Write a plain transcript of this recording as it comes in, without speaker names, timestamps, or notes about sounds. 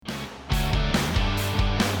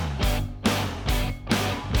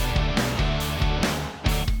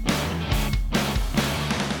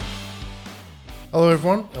Hello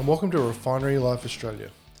everyone and welcome to Refinery Life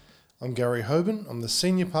Australia. I'm Gary Hoban. I'm the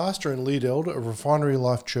Senior Pastor and Lead Elder of Refinery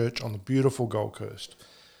Life Church on the beautiful Gold Coast.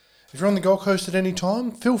 If you're on the Gold Coast at any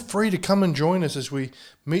time, feel free to come and join us as we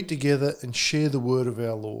meet together and share the word of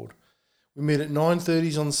our Lord. We meet at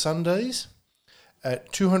 9:30 on Sundays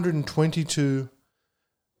at 222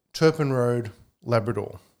 Turpin Road,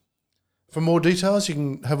 Labrador. For more details, you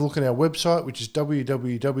can have a look at our website, which is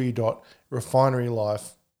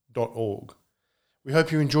www.refinerylife.org. We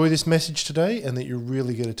hope you enjoy this message today and that you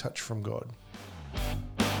really get a touch from God.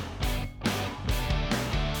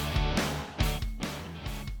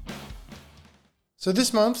 So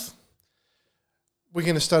this month, we're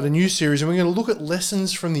going to start a new series and we're going to look at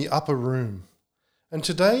lessons from the upper room. And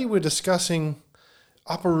today we're discussing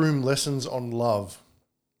upper room lessons on love.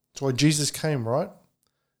 That's why Jesus came, right?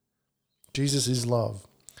 Jesus is love.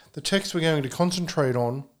 The text we're going to concentrate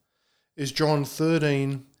on is John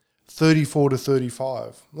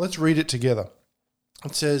 13:34-35. Let's read it together.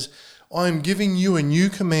 It says, I am giving you a new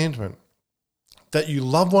commandment, that you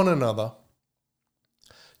love one another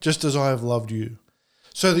just as I have loved you,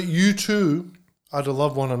 so that you too are to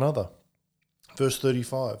love one another. Verse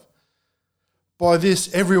 35. By this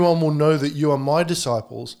everyone will know that you are my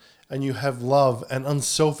disciples and you have love and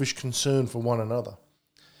unselfish concern for one another.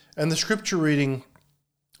 And the scripture reading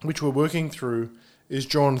which we're working through is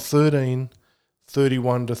John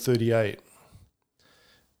 13:31-38.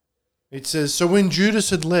 It says, So when Judas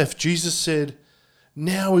had left, Jesus said,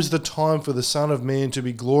 Now is the time for the Son of Man to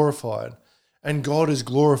be glorified, and God is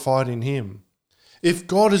glorified in him. If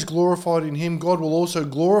God is glorified in him, God will also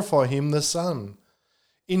glorify him, the Son,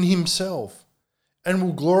 in himself, and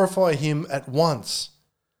will glorify him at once.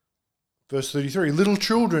 Verse 33, Little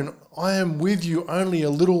children, I am with you only a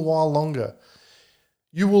little while longer.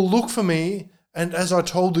 You will look for me, and as I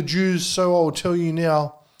told the Jews, so I will tell you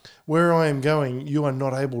now, where I am going, you are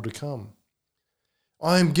not able to come.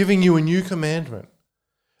 I am giving you a new commandment,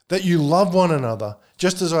 that you love one another,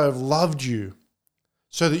 just as I have loved you,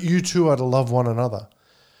 so that you too are to love one another.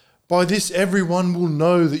 By this everyone will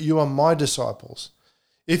know that you are my disciples,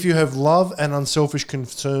 if you have love and unselfish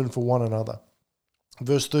concern for one another.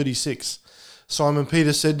 Verse 36, Simon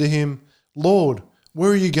Peter said to him, Lord,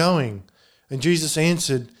 where are you going? And Jesus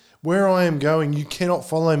answered, Where I am going, you cannot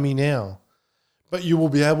follow me now, but you will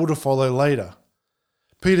be able to follow later.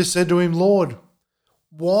 Peter said to him, Lord,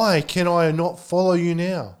 why can I not follow you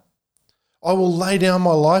now? I will lay down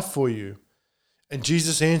my life for you. And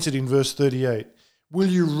Jesus answered in verse 38, Will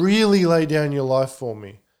you really lay down your life for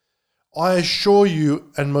me? I assure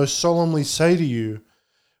you and most solemnly say to you,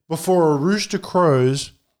 before a rooster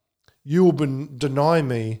crows, you will deny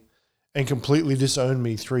me and completely disown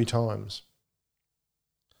me 3 times.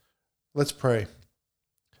 Let's pray.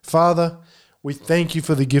 Father, we thank you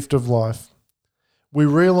for the gift of life. We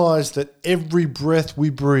realize that every breath we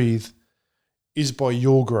breathe is by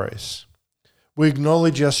your grace. We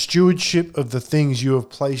acknowledge our stewardship of the things you have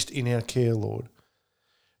placed in our care, Lord.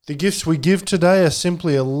 The gifts we give today are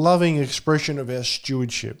simply a loving expression of our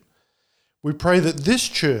stewardship. We pray that this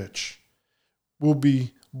church will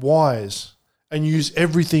be wise and use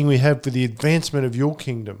everything we have for the advancement of your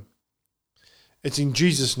kingdom. It's in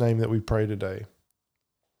Jesus' name that we pray today.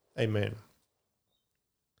 Amen.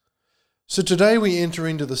 So today we enter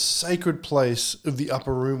into the sacred place of the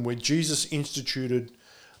upper room where Jesus instituted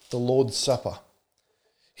the Lord's Supper.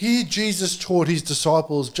 Here Jesus taught his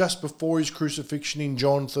disciples just before his crucifixion in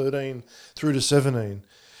John 13-17.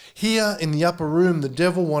 Here in the upper room, the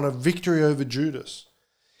devil won a victory over Judas.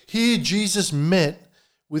 Here Jesus met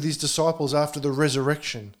with his disciples after the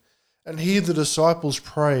resurrection. And here the disciples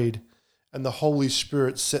prayed and the Holy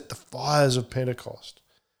Spirit set the fires of Pentecost.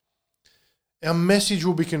 Our message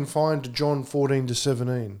will be confined to John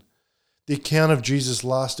 14-17, the account of Jesus'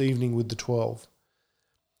 last evening with the 12.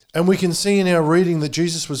 And we can see in our reading that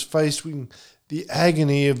Jesus was facing the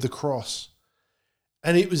agony of the cross.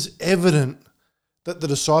 And it was evident that the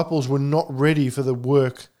disciples were not ready for the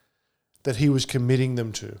work that he was committing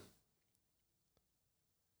them to.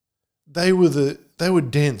 They were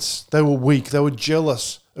dense, they were weak, they were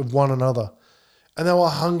jealous of one another, and they were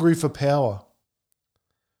hungry for power.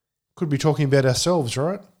 Could be talking about ourselves,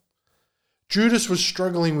 right? Judas was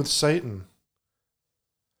struggling with Satan.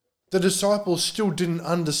 The disciples still didn't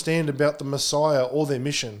understand about the Messiah or their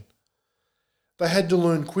mission. They had to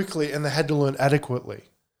learn quickly and they had to learn adequately.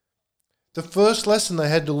 The first lesson they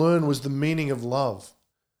had to learn was the meaning of love,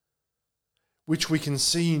 which we can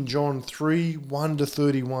see in John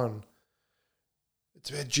 3:1-31. It's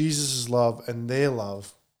about Jesus' love and their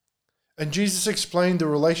love. And Jesus explained the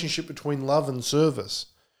relationship between love and service.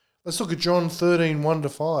 Let's look at John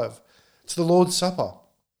 13:1-5. It's the Lord's Supper.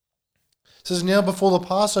 It says, now before the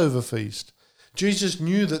Passover feast, Jesus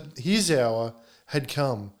knew that his hour had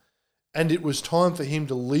come, and it was time for him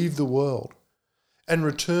to leave the world and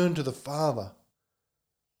return to the Father.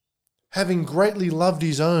 Having greatly loved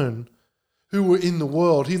his own who were in the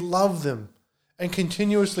world, he loved them and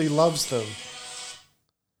continuously loves them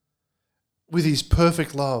with his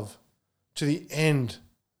perfect love to the end,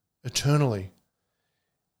 eternally.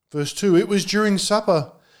 Verse 2, it was during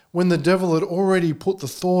supper when the devil had already put the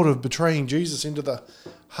thought of betraying Jesus into the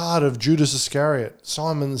heart of Judas Iscariot,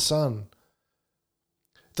 Simon's son,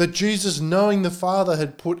 that Jesus, knowing the Father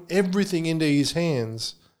had put everything into his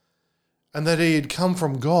hands and that he had come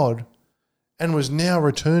from God and was now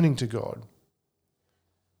returning to God.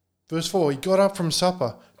 Verse 4, he got up from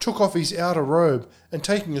supper, took off his outer robe, and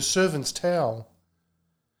taking a servant's towel,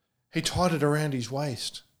 he tied it around his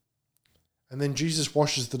waist. And then Jesus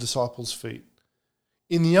washes the disciples' feet.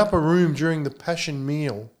 In the upper room during the Passion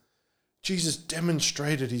meal, Jesus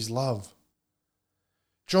demonstrated his love.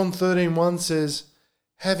 John 13:1 says,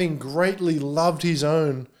 having greatly loved his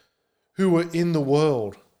own who were in the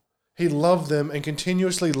world, he loved them and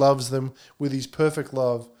continuously loves them with his perfect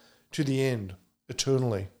love to the end,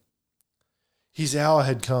 eternally. His hour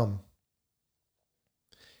had come.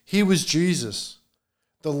 He was Jesus,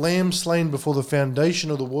 the Lamb slain before the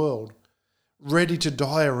foundation of the world, ready to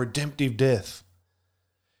die a redemptive death.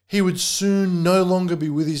 He would soon no longer be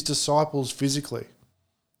with his disciples physically.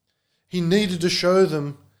 He needed to show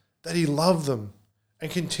them that he loved them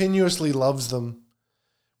and continuously loves them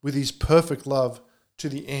with his perfect love to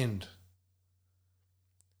the end.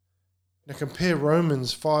 Now compare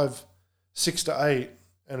Romans 5:6-8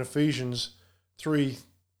 and Ephesians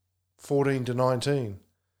 3:14-19.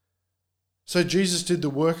 So Jesus did the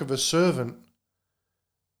work of a servant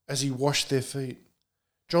as he washed their feet.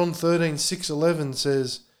 John 13:6-11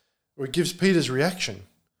 says, or it gives Peter's reaction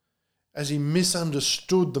as he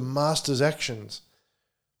misunderstood the master's actions.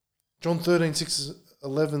 John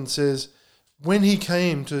 13:6-11 says, when he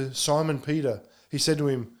came to Simon Peter, he said to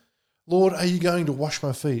him, Lord, are you going to wash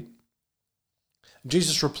my feet? And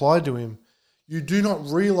Jesus replied to him, you do not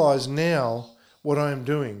realize now what I am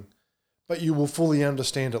doing, but you will fully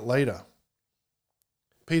understand it later.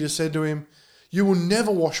 Peter said to him, you will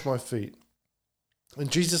never wash my feet.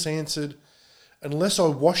 And Jesus answered, unless I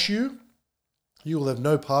wash you, you will have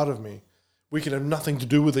no part of me. We can have nothing to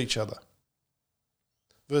do with each other.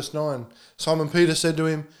 Verse 9, Simon Peter said to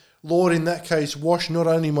him, Lord, in that case, wash not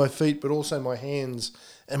only my feet, but also my hands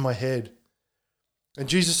and my head. And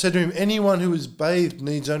Jesus said to him, anyone who is bathed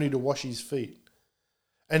needs only to wash his feet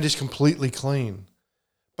and is completely clean.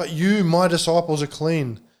 But you, my disciples, are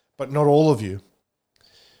clean, but not all of you.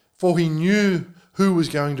 For he knew who was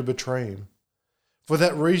going to betray him. For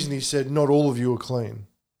that reason he said, not all of you are clean.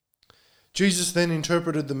 Jesus then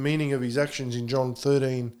interpreted the meaning of his actions in John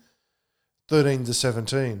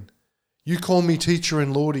 13:13-17. You call me teacher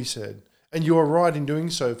and Lord, he said, and you are right in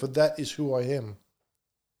doing so, for that is who I am.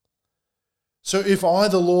 So if I,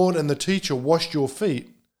 the Lord and the teacher, washed your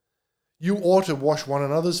feet, you ought to wash one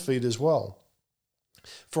another's feet as well.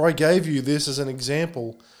 For I gave you this as an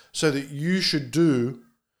example so that you should do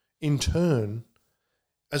in turn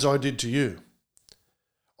as I did to you.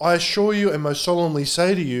 I assure you and most solemnly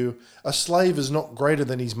say to you, a slave is not greater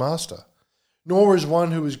than his master, nor is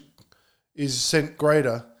one who is sent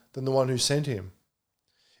greater than the one who sent him.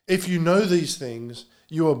 If you know these things,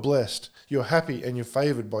 you are blessed, you're happy, and you're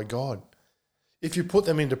favored by God, if you put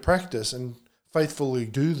them into practice and faithfully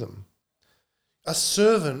do them. A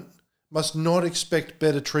servant must not expect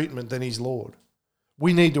better treatment than his Lord.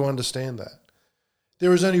 We need to understand that.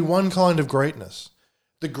 There is only one kind of greatness,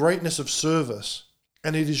 the greatness of service,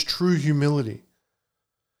 and it is true humility.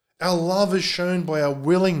 Our love is shown by our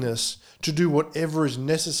willingness to do whatever is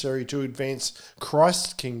necessary to advance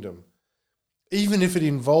Christ's kingdom, even if it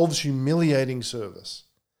involves humiliating service.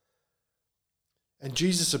 And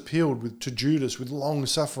Jesus appealed to Judas with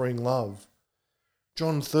long-suffering love.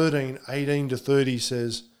 John 13:18-30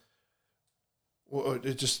 says, well,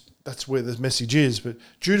 that's where the message is, but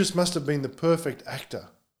Judas must have been the perfect actor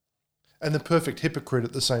and the perfect hypocrite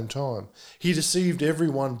at the same time. He deceived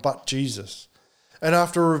everyone but Jesus. And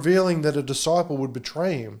after revealing that a disciple would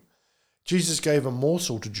betray him, Jesus gave a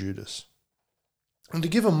morsel to Judas. And to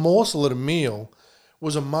give a morsel at a meal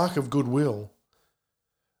was a mark of goodwill.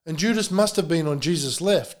 And Judas must have been on Jesus'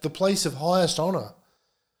 left, the place of highest honour,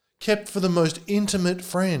 kept for the most intimate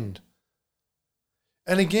friend.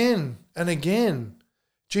 And again,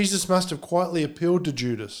 Jesus must have quietly appealed to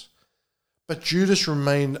Judas. But Judas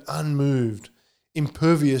remained unmoved,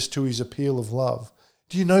 impervious to his appeal of love.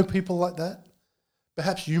 Do you know people like that?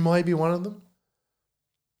 Perhaps you may be one of them.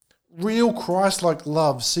 Real Christ-like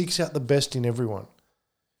love seeks out the best in everyone.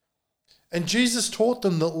 And Jesus taught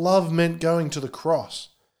them that love meant going to the cross,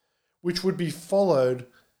 which would be followed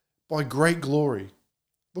by great glory.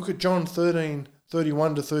 Look at John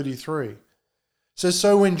 13:31-33. It says,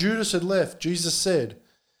 so when Judas had left, Jesus said,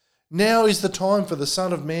 now is the time for the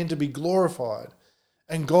Son of Man to be glorified,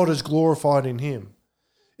 and God is glorified in him.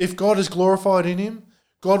 If God is glorified in him,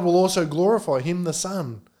 God will also glorify him, the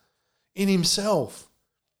Son, in himself,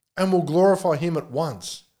 and will glorify him at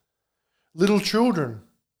once. Little children,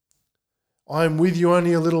 I am with you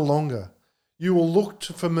only a little longer. You will look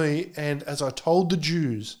for me, and as I told the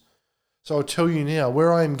Jews, so I tell you now,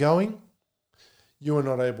 where I am going, you are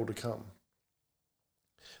not able to come.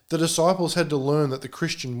 The disciples had to learn that the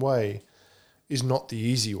Christian way is not the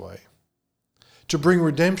easy way. To bring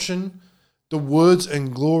redemption, the words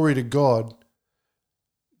and glory to God,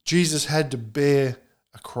 Jesus had to bear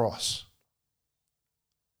a cross.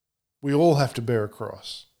 We all have to bear a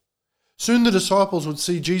cross. Soon the disciples would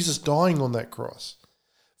see Jesus dying on that cross,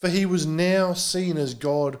 for he was now seen as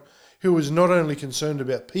God who was not only concerned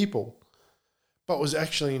about people, but was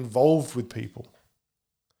actually involved with people.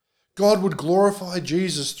 God would glorify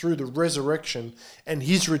Jesus through the resurrection and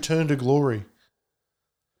his return to glory.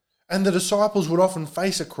 And the disciples would often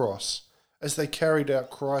face a cross as they carried out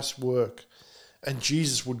Christ's work, and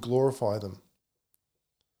Jesus would glorify them.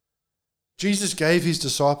 Jesus gave his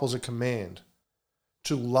disciples a command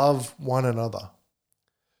to love one another.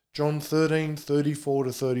 John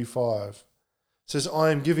 13:34-35 says, I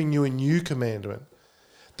am giving you a new commandment,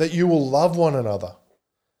 that you will love one another,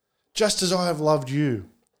 just as I have loved you,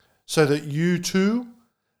 so that you too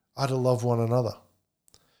are to love one another.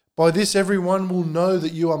 By this everyone will know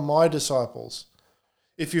that you are my disciples,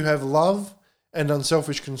 if you have love and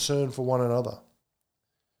unselfish concern for one another.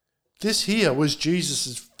 This here was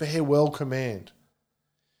Jesus' farewell command.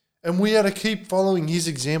 And we are to keep following his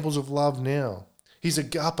examples of love now, his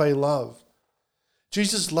agape love.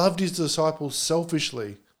 Jesus loved his disciples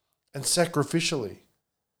selfishly and sacrificially.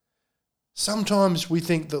 Sometimes we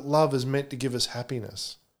think that love is meant to give us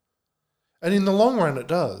happiness. And in the long run it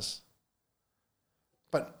does.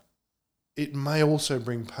 But it may also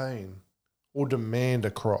bring pain or demand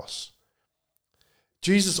a cross.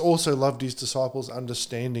 Jesus also loved his disciples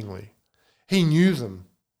understandingly. He knew them,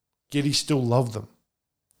 yet he still loved them.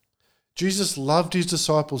 Jesus loved his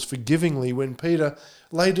disciples forgivingly when Peter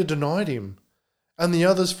later denied him, and the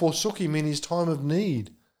others forsook him in his time of need.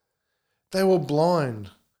 They were blind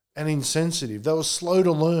and insensitive. They were slow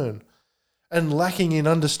to learn and lacking in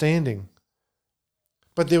understanding.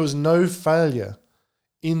 But there was no failure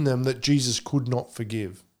in them that Jesus could not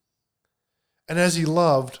forgive. And as he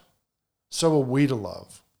loved, so are we to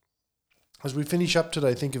love. As we finish up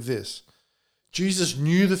today, think of this. Jesus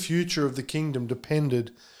knew the future of the kingdom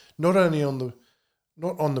depended not only on the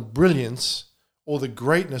brilliance or the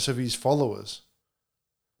greatness of his followers,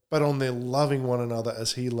 but on their loving one another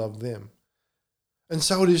as he loved them. And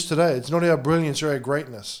so it is today. It's not our brilliance or our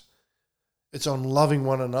greatness. It's on loving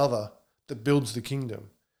one another that builds the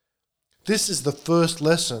kingdom. This is the first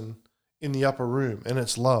lesson in the upper room, and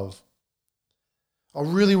it's love. I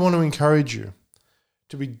really want to encourage you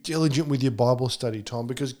to be diligent with your Bible study time,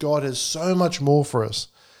 because God has so much more for us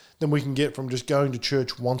than we can get from just going to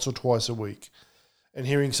church once or twice a week and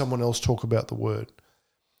hearing someone else talk about the word.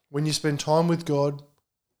 When you spend time with God,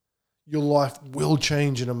 your life will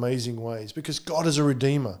change in amazing ways, because God is a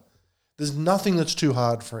redeemer. There's nothing that's too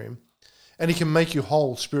hard for him, and he can make you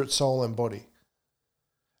whole, spirit, soul, and body.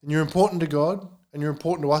 And you're important to God, and you're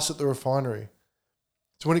important to us at the refinery.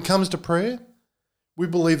 So when it comes to prayer, we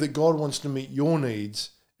believe that God wants to meet your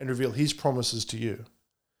needs and reveal his promises to you.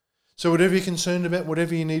 So whatever you're concerned about,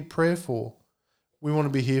 whatever you need prayer for, we want to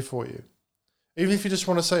be here for you. Even if you just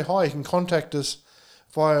want to say hi, you can contact us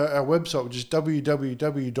via our website, which is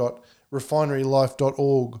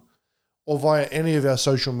www.refinerylife.org, or via any of our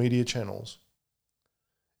social media channels.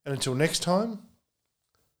 And until next time,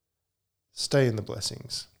 stay in the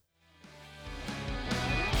blessings.